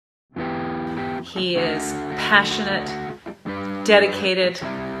He is passionate, dedicated,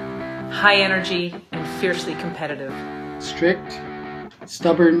 high energy, and fiercely competitive. Strict,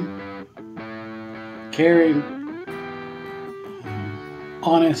 stubborn, caring,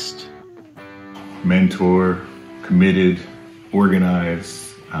 honest. Mentor, committed,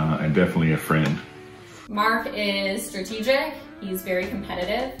 organized, and definitely a friend. Marc is strategic, he's very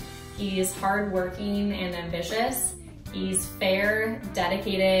competitive, he's hardworking and ambitious, he's fair,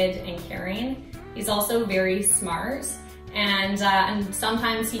 dedicated, and caring. He's also very smart, and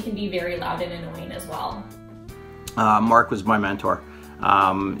sometimes he can be very loud and annoying as well. Marc was my mentor.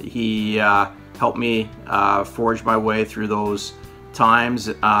 He helped me forge my way through those times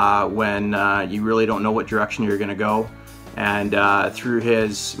when you really don't know what direction you're going to go. And through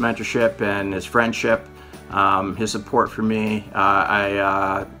his mentorship and his friendship, his support for me,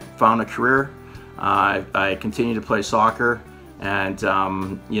 I found a career. I continued to play soccer, and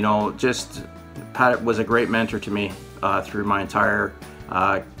you know, just Pat was a great mentor to me through my entire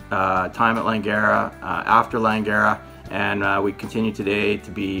time at Langara, after Langara, and we continue today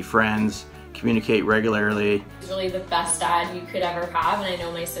to be friends, communicate regularly. He's really the best dad you could ever have, and I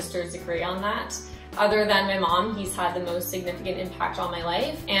know my sisters agree on that. Other than my mom, he's had the most significant impact on my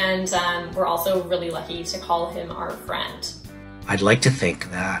life, and we're also really lucky to call him our friend. I'd like to think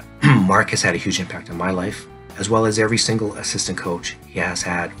that Marc has had a huge impact on my life, as well as every single assistant coach he has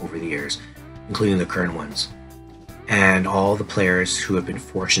had over the years, including the current ones, and all the players who have been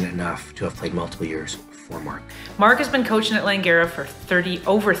fortunate enough to have played multiple years for Marc. Marc has been coaching at Langara for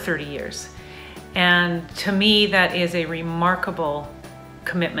over 30 years. And to me, that is a remarkable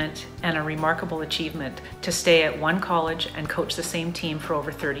commitment and a remarkable achievement to stay at one college and coach the same team for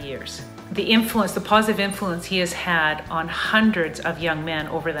over 30 years. The influence, the positive influence he has had on hundreds of young men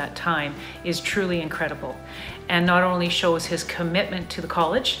over that time is truly incredible, and not only shows his commitment to the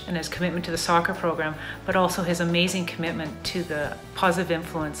college and his commitment to the soccer program, but also his amazing commitment to the positive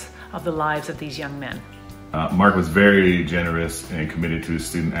influence of the lives of these young men. Marc was very generous and committed to his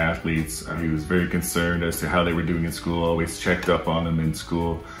student athletes. He was very concerned as to how they were doing in school, always checked up on them in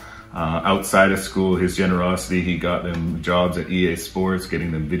school. Outside of school, his generosity, he got them jobs at EA Sports,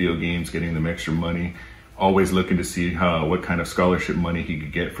 getting them video games, getting them extra money, always looking to see what kind of scholarship money he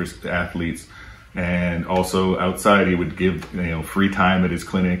could get for athletes. And also outside, he would give free time at his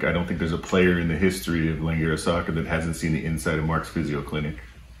clinic. I don't think there's a player in the history of Langara soccer that hasn't seen the inside of Marc's physio clinic.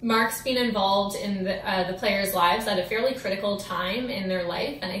 Marc's been involved in the players' lives at a fairly critical time in their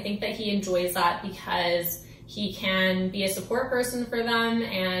life, and I think that he enjoys that because he can be a support person for them,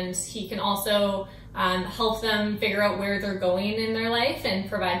 and he can also help them figure out where they're going in their life and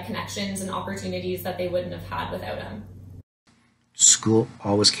provide connections and opportunities that they wouldn't have had without him. School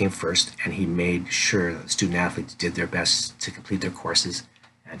always came first, and he made sure that student athletes did their best to complete their courses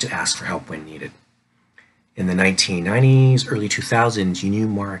and to ask for help when needed. In the 1990s, early 2000s, you knew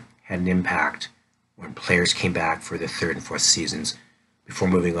Marc had an impact when players came back for their third and fourth seasons before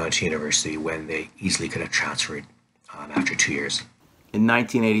moving on to university, when they easily could have transferred after 2 years. In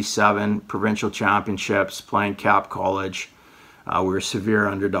 1987, provincial championships, playing Cap College, we were severe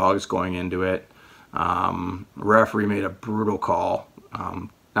underdogs going into it. Referee made a brutal call.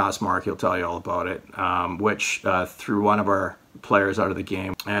 Ask Marc, he'll tell you all about it, which threw one of our players out of the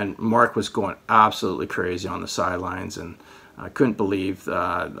game. And Marc was going absolutely crazy on the sidelines, and I couldn't believe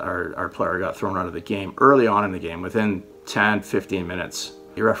our player got thrown out of the game early on in the game. Within 10-15 minutes,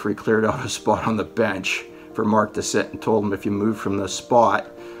 the referee cleared out a spot on the bench for Marc to sit and told him, if you move from this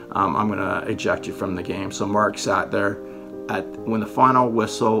spot, I'm going to eject you from the game. So Marc sat there. When the final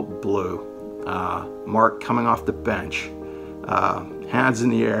whistle blew, Marc coming off the bench, hands in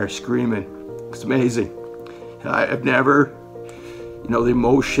the air, screaming. It's amazing. I've never, the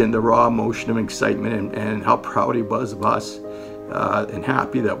emotion, the raw emotion of excitement, and how proud he was of us, and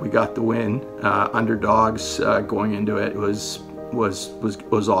happy that we got the win. Underdogs going into it was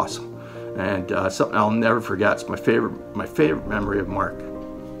awesome, and something I'll never forget. It's my favorite memory of Marc.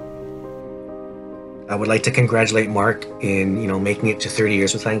 I would like to congratulate Marc in making it to 30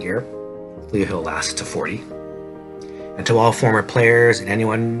 years with Langara. Hopefully he'll last to 40. And to all former players and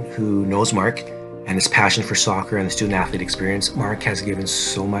anyone who knows Marc and his passion for soccer and the student-athlete experience, Marc has given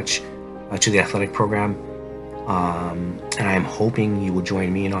so much to the athletic program. And I am hoping you will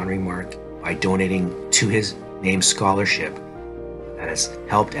join me in honoring Marc by donating to his name scholarship that has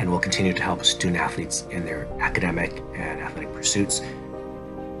helped and will continue to help student-athletes in their academic and athletic pursuits.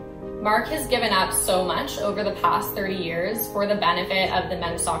 Marc has given up so much over the past 30 years for the benefit of the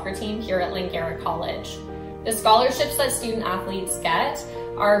men's soccer team here at Langara College. The scholarships that student athletes get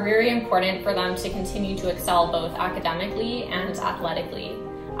are very important for them to continue to excel both academically and athletically.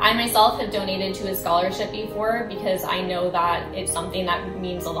 I myself have donated to his scholarship before because I know that it's something that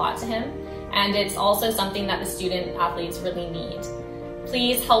means a lot to him, and it's also something that the student athletes really need.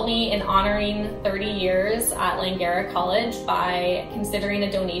 Please help me in honoring 30 years at Langara College by considering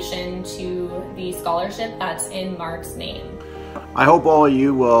a donation to the scholarship that's in Marc's name. I hope all of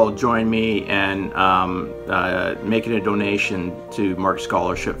you will join me in making a donation to Marc's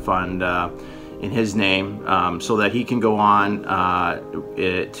Scholarship Fund in his name, so that he can go on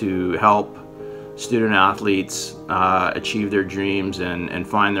to help student athletes achieve their dreams and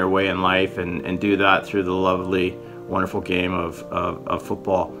find their way in life, and do that through the lovely, wonderful game of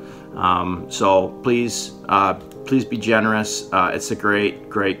football. So please be generous. It's a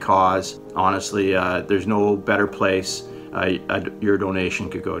great cause. Honestly, there's no better place your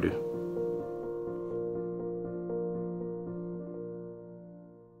donation could go to.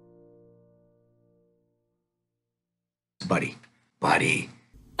 Buddy. Buddy.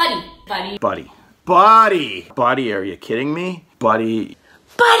 Buddy, are you kidding me? Buddy.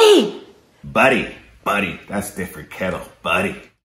 Buddy, that's different kettle, buddy.